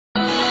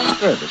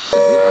Service saved.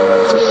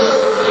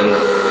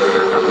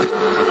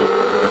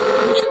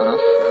 Which cut off?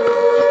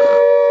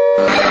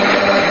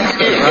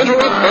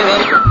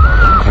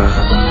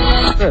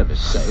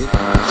 Service saved.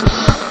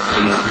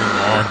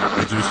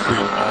 Is this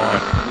thing on?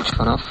 Which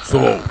cut off? So,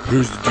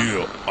 here's the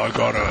deal. I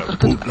got a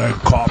bootleg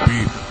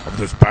copy of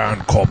this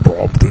band called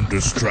BROMPTON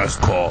Distress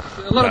Call.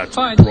 That's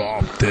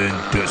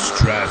BROMPTON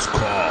Distress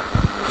Call.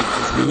 This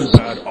is really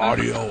bad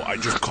audio. I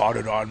just caught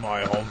it on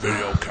my home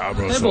video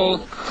camera, so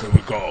here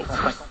we go.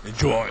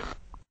 Enjoy.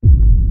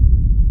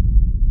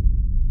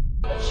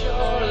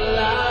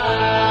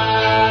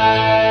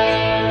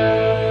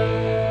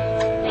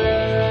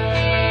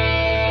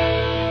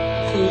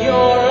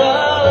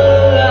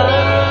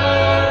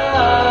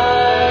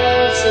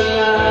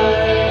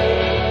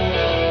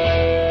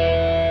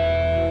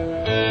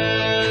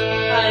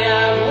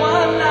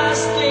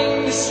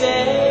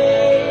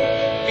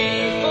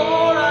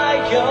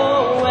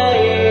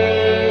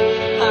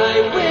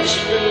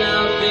 For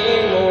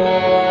nothing more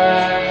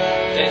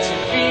than to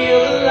feel